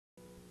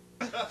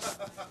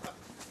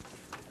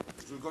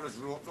We've got us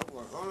roped up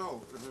like, oh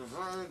no, this is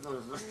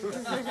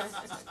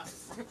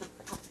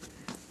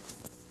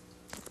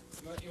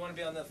You want to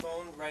be on the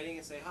phone writing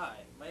and say, hi,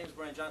 my name is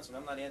Brian Johnson.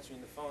 I'm not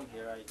answering the phone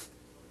here.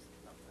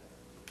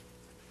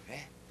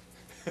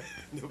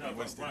 Nobody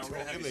wants to talk to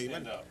me,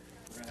 man. We're going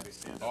to have you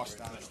stand up. Oh,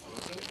 stand up.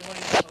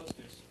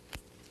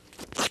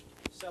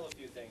 Sell a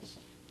few things.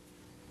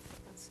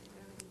 Let's see,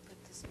 where do we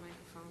put this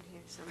microphone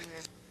here somewhere?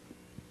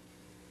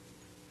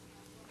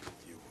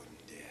 You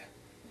wouldn't dare.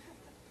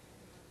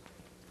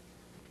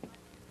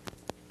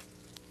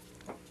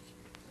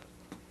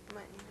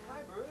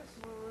 Hi, Bruce.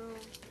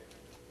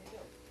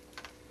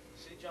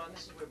 See, John,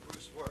 this is where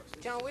Bruce works.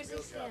 John, where's he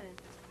standing?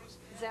 Is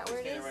that where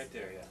it is? Right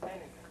there, yeah.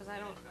 Because I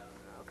don't.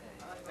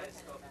 Okay.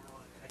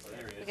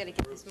 There he We is. got to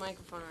get this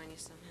microphone on you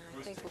somehow.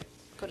 I think we'll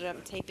put it up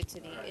and tape it to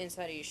the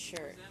inside of your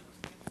shirt.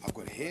 I've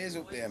got hairs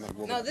up there, man.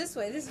 No, this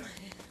way, this way.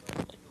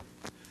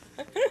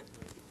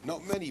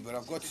 Not many, but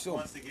I've got some.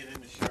 Wants to get in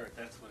the shirt,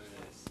 that's what it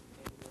is.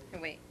 Hey,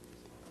 wait.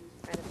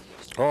 Right up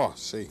here. Oh,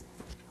 see.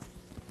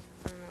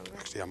 I don't know.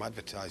 Actually, I'm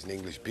advertising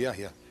English beer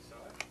here.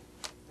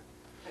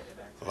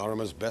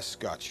 Lorimer's best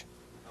scotch.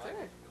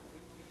 Good.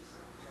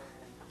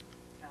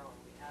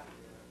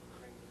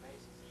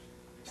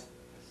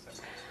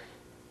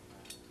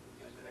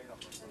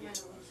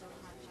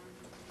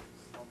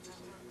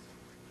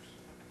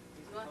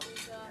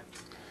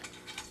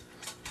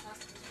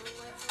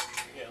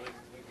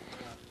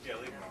 Yeah,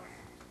 leave them on.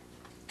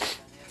 Well,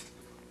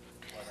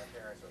 my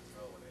parents were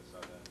thrilled when they saw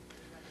that.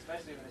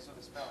 Especially when they saw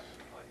the spelling.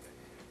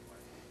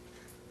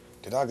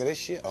 Did I get a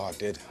shave? Oh, I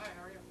did. Good,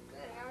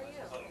 how are you?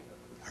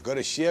 I got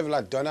a shave,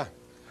 lad, done I?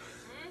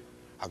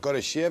 I got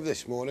a shave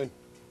this morning.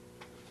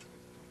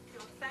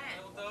 You're fat.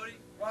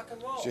 Rock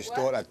and roll. Just What?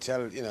 thought I'd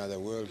tell, you know, the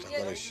world I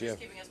got a shave.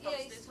 Yeah,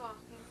 he's talking.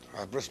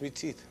 I brushed my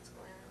teeth.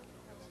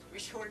 We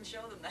shouldn't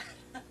show them that.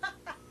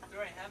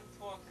 Right, have them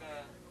talk,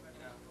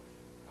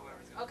 however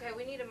it's going. Okay,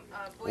 we need a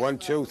voice. 1,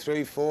 2,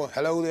 3, 4.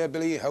 Hello there,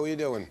 Billy. How are you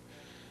doing?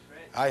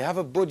 I have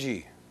a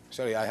budgie.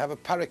 Sorry, I have a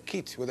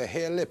parakeet with a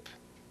hair lip.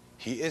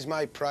 He is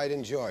my pride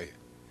and joy.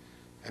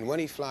 And when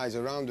he flies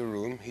around the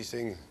room, he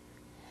sings,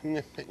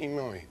 "Moi."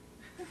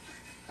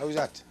 How's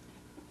that?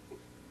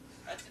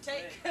 That's a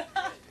take.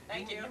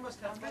 Thank you. You must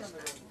have fun in the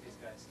room with these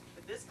guys.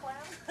 With this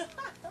clown?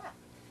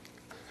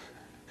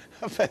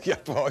 I beg your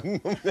pardon.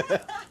 I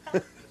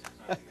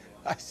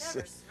Never.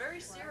 said, Very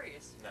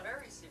serious. No.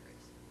 Very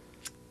serious.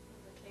 The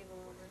cable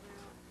over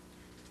now.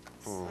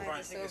 Oh. Slide Brian,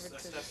 this take over a to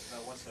step,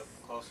 one step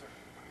closer.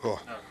 Oh,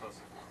 No,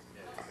 closer.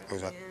 Yeah,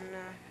 how's that? And,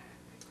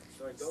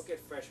 sorry, don't get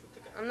fresh with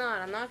the guy.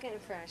 I'm not getting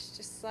fresh.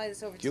 Just slide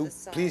this over to You the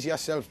side. please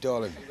yourself,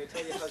 darling. I'm going to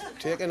tell your husband.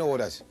 Taking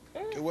orders.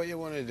 Do what you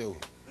want to do.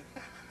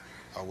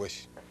 I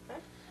wish.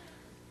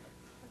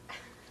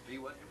 Be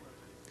what you want.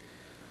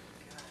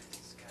 God,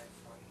 this guy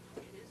funny.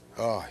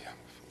 Oh, yeah.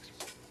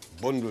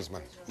 Bundles,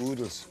 man.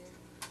 Oodles.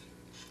 I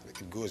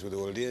think it goes with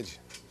old age.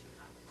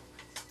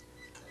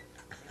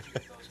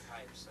 Those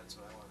pipes, that's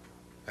what I want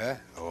to know. Eh?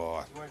 Oh,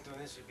 If you weren't doing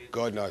this, you'd be...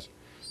 God knows.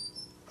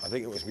 I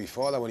think it was my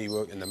father when he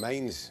worked in the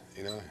mines,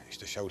 you know. He used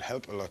to shout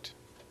help a lot.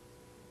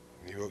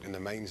 He worked in the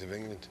mines of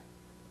England.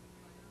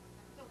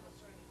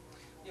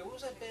 Yeah, what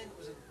was that band?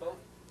 Was it Boat?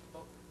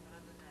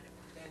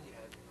 Band you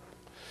had?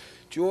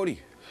 Geordie.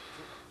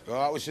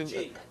 Oh, it was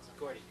G.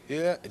 Gordy.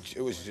 yeah, it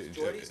was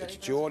Geordie, is that it's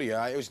it? Geordie.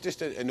 Yeah, it was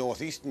just a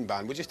northeastern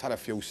band. We just had a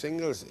few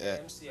singles.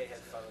 MCA had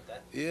fun with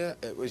that. Yeah,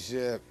 it was.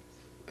 Yeah,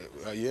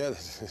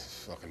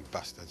 fucking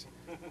bastards.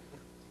 All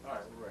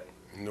right, we're ready.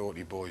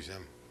 Naughty boys,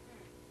 them.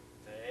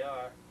 They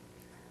are.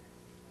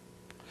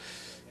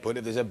 But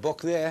if there's a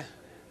buck there,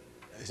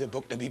 there's a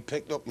buck to be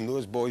picked up, and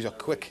those boys are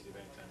quick.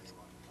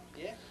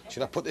 Yeah?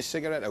 Should I put the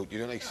cigarette out? You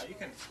don't like? No, you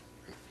can...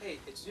 Hey,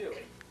 it's you. You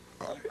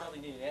probably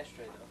need an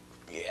ashtray, though.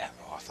 Yeah.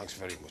 Oh, thanks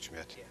very much,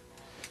 mate. Yeah.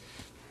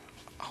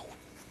 Ow.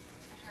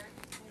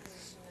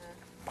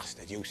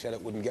 Bastard, you said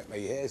it wouldn't get my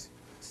ears.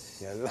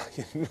 You're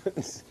lying.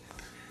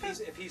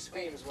 If he's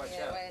famous, watch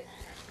Yeah, out. wait.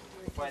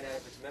 Find out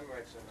if it's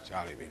Memorex or not.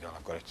 Charlie, me done.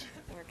 I've got it.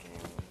 Working.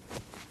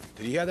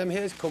 Did you hear them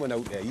hairs coming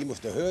out there? You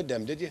must have heard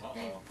them, did you?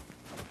 Uh-oh.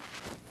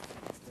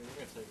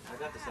 I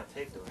got this on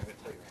tape, though. I'm going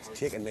to tell you. It's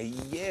taken me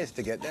years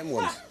to get them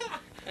ones.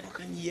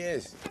 Fucking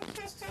years.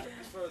 It's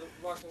for the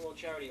Rock and Roll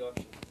charity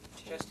auction.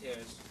 Chest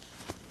hairs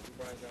from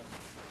Brian Johnson.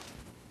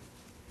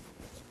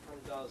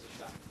 $100 a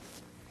shot.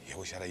 You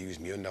wish I'd have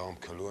used my underarm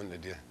cologne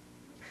today.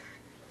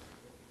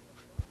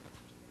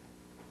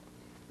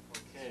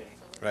 Okay.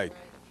 Right.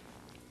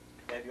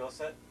 Dad, you all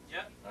set?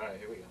 Yep. All right,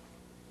 here we go.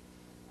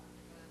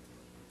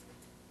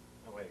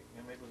 Oh, wait.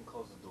 Yeah, maybe we can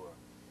close the door.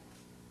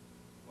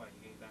 Why, you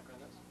getting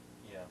background noise?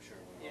 Yeah, I'm sure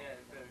we will. Yeah,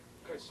 better.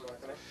 Chris, you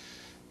want to come in?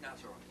 No,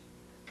 it's all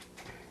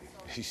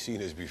right. He's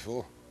seen us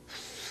before. No,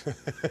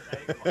 it's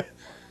okay.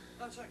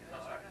 That's okay.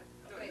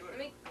 Wait, let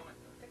me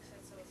fix it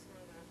so it's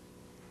not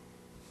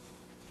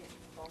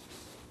gonna...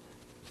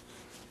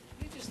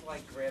 You just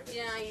like grabbing.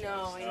 Yeah, I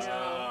know. You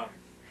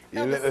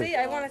No, but little- see,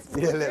 I want it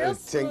You real little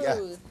tinker,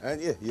 smooth.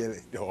 aren't you?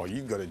 Oh,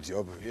 you got a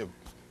job.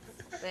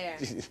 There.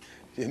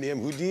 Your name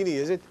Houdini,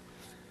 is it?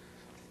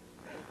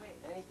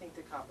 Anything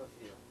to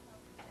Copperfield.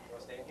 You want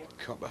to stay in here?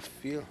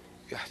 Copperfield.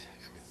 God.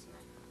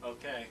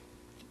 Okay.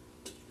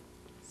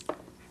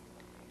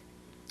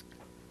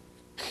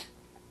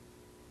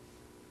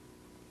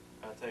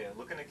 I'll tell you,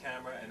 look in the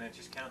camera and then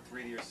just count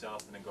 3 to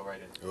yourself and then go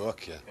right in.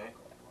 Okay. Okay?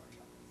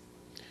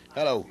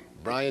 Hello,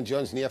 Brian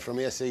Johnson here from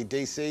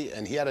AC/DC,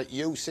 and here at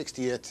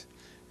U68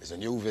 is a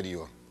new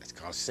video. It's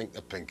called Sink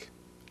the Pink.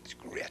 It's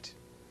great.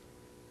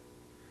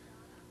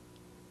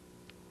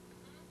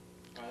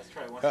 All right, let's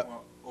try it once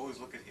more. Always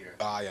look at here.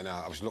 Ah, yeah, no,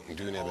 I was looking,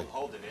 doing everything.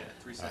 Hold it in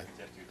 3 seconds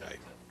after you're done. Right.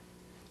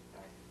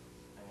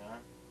 All right. Hang on.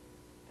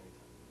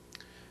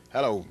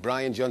 Hello,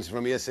 Brian Johnson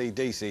from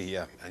AC/DC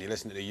here, and you're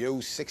listening to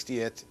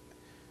U68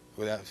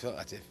 with a... Shall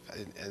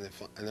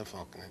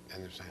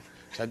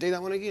I do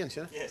that one again,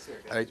 shall I? Yeah, sure.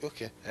 All right,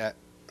 okay.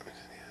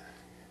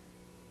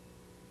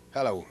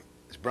 Hello,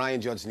 it's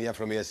Brian Johnson here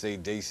from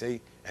AC/DC,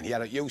 and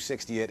here at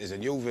U68 is a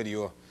new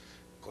video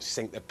called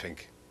Sink the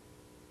Pink.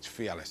 It's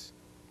fearless.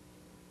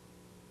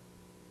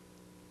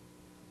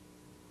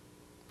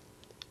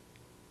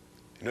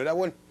 You know that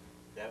one?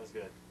 That was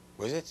good.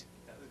 Was it?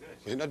 That was good.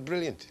 Was it not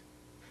brilliant?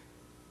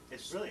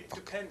 It's brilliant.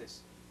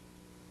 Stupendous.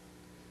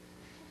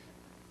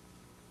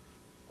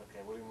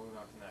 Okay, what are we moving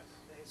on to next?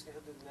 He's going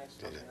to do the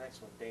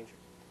next one. Danger.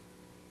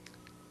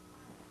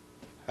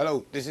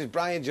 Hello, this is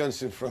Brian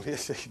Johnson from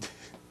AC/DC.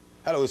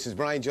 Hello, this is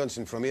Brian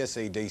Johnson from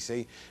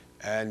AC/DC,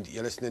 and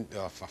you're listening...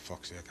 Oh, for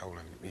fuck's sake, hold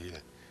on. Yeah.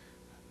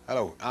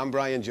 Hello, I'm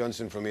Brian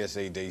Johnson from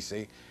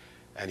AC/DC,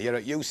 and here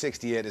at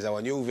U68 is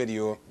our new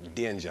video,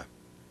 Danger.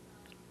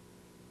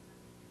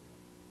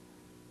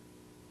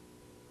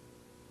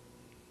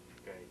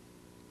 Great.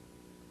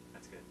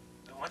 That's good.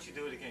 Now, why don't you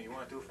do it again? You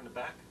want to do it from the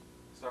back?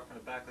 Start from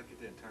the back like you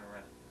did and turn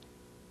around.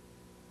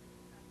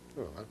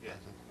 Oh, Yeah.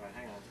 All right,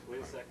 hang on.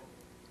 Wait a second.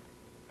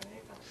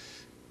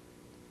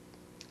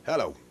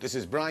 Hello, this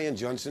is Brian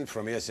Johnson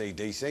from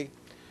AC/DC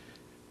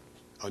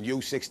on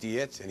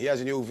U68, and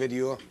here's a new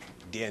video,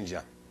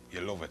 Danger.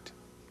 You'll love it.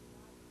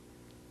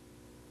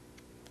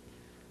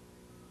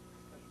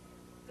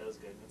 That was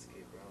good. Let's keep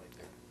it around like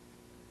that.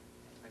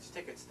 All right, just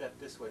take a step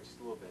this way, just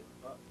a little bit.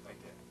 Oh, right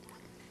there.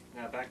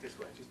 Now back this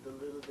way, just a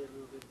little bit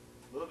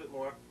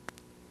more. A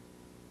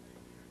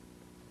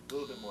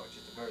little bit more,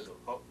 just a very little.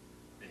 Oh,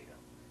 there you go.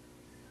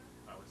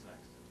 All right, what's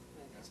next?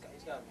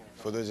 He's got him here.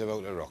 For those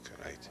about the rock,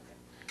 right.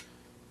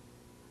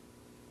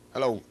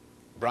 Hello,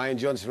 Brian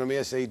Johnson from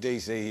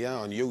AC/DC here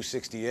on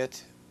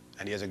U68,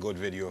 and here's a good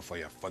video for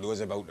you, for those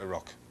about the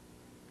rock.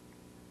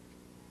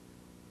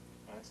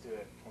 All right, let's do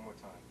it one more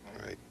time. All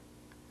right.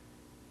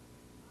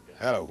 Good.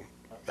 Hello.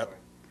 Oh, sorry.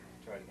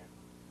 Try it again.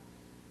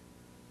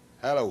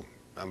 Hello,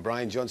 I'm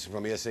Brian Johnson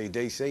from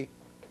AC/DC,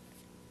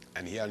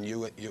 and here on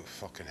you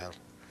fucking hell.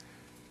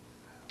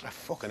 What a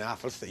fucking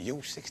awful thing,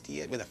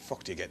 U68, where the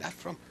fuck do you get that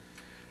from?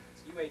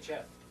 It's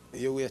UHF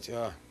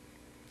UHR.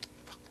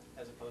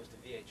 as opposed to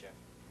VHF.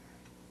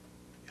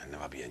 I'll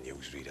never be a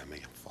newsreader,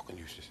 mate. I'm fucking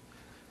useless.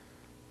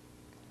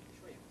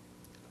 Sure you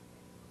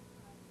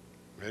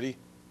Ready?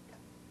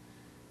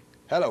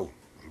 Hello,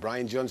 I'm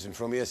Brian Johnson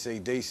from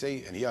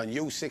AC/DC, and here on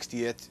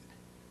U68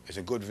 is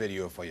a good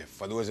video for you,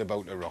 for those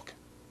about to rock.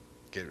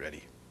 Get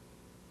ready.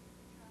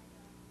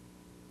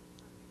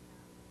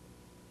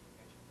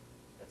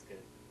 That's good.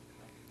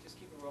 Just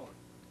keep it rolling.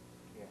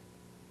 Yeah.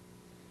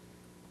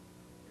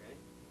 Ready?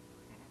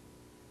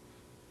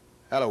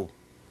 Hello,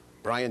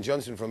 Brian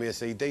Johnson from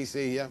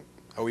AC/DC here.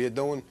 How are you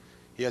doing?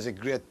 Here's a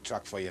great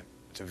track for you.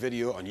 It's a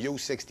video on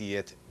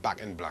U68,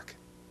 Back in Black.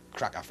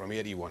 Cracker from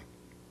 81.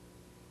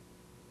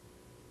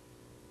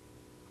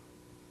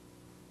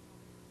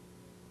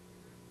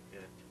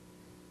 Good.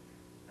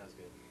 That was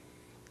good.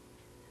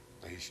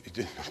 You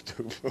didn't have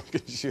to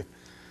fucking shoot.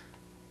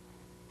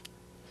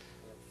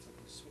 Flip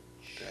the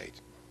switch.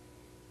 Right.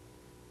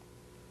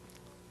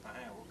 Now,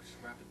 hang on, we'll just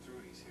wrap it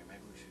through these here.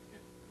 Maybe we should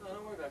get... No,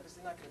 don't worry about it, because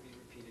they're not going to be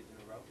repeated in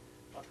a row.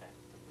 Okay.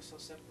 We're so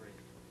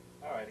separated.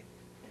 Alrighty.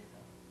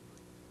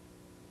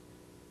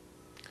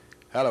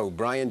 Hello,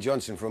 Brian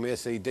Johnson from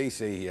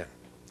AC/DC here.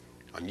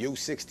 On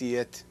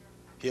U68,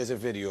 here's a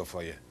video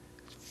for you.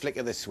 Flick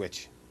of the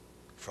switch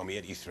from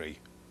 83. Have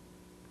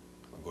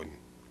a good one. And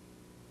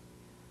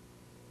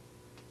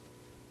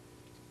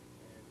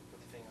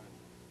put the finger on you.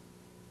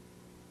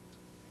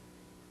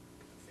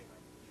 Put the finger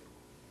on you.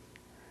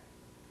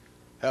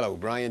 Hello,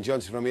 Brian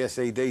Johnson from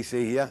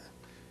AC/DC here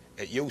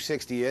at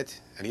U68,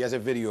 and he has a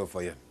video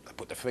for you. I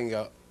put the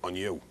finger on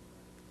you.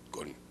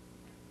 Good one.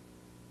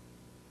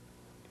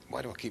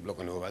 Why do I keep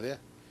looking over there?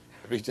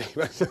 Every time.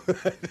 Maybe some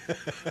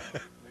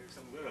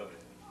good over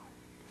there.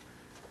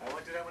 I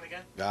want to do that one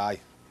again?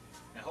 Aye.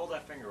 And hold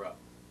that finger up.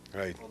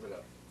 Right. Hold it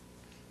up.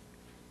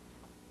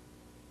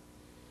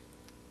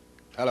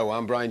 Hello,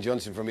 I'm Brian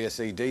Johnson from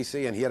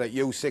AC/DC, and here at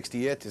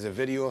U68 is a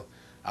video.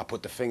 I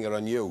put the finger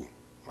on you.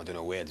 I don't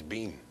know where it's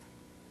been.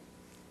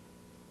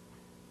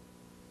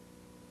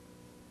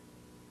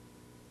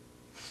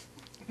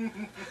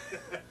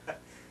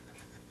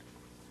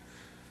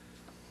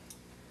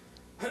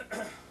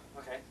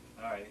 Okay.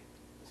 Alrighty.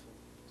 This one.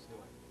 Let's do it.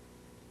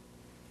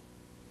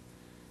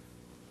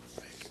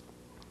 Right.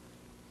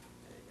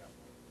 There you go.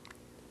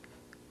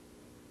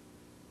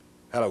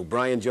 Hello,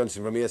 Brian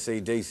Johnson from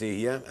AC/DC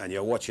here, and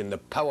you're watching the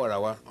Power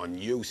Hour on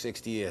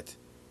U68.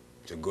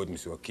 It's a good one,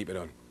 so keep it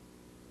on.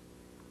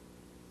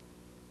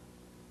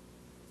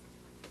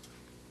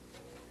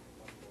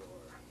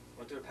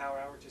 Want to do a power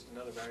hour? Just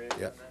another variation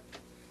Yeah. on that?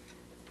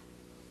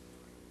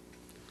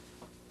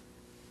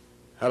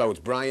 Hello, it's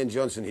Brian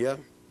Johnson here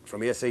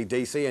from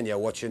AC/DC, and you're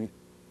watching...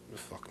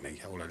 Fuck me,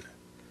 hold on.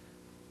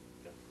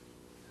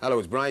 Hello,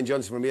 it's Brian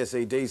Johnson from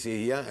AC/DC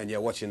here, and you're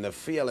watching the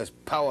Fearless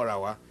Power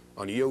Hour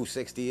on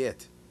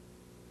U68.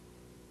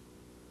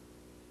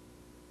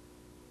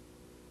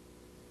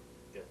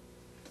 Good.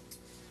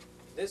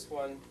 This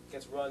one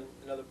gets run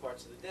in other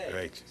parts of the day.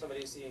 Right.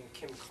 Somebody's seeing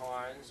Kim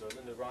Carnes or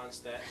Linda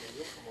Ronstadt, and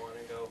you'll come on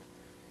and go,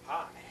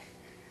 hi.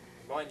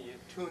 Remind you,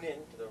 tune in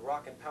to the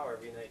Rock and Power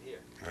every night here.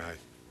 All right.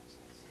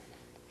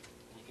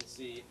 You can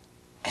see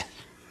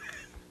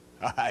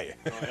Hi.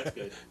 Oh, that's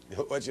good.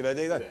 What should I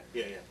do then?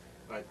 Yeah, yeah.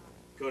 All right,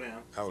 go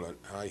down. Hold on.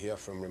 Hi here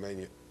from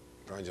Romania.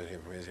 Brian Johnson here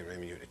from AC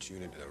Romania to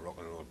tune into the Rock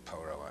and Roll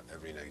Power Hour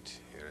every night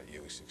here at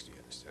U68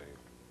 in stereo.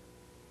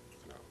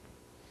 No.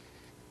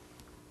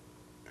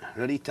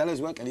 Ready? Tell us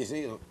what, can you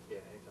see? Yeah,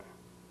 anytime.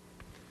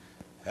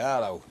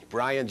 Hello,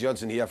 Brian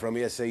Johnson here from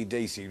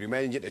AC/DC,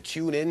 reminding you to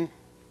tune in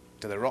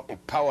to the Rock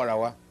and Power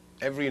Hour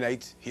every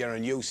night here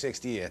on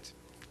U68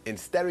 in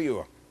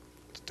stereo.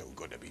 It's too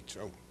good to be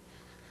true.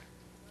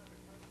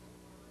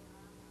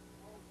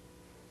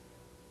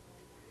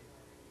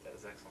 That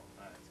was excellent.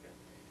 All right, that's good.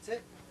 that's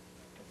it.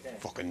 Okay.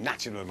 Fucking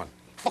natural, man.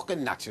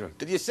 Fucking natural.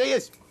 Did you see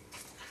it?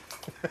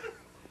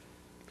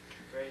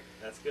 Great.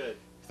 That's good.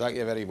 Thank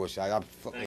you very much. I have fucking...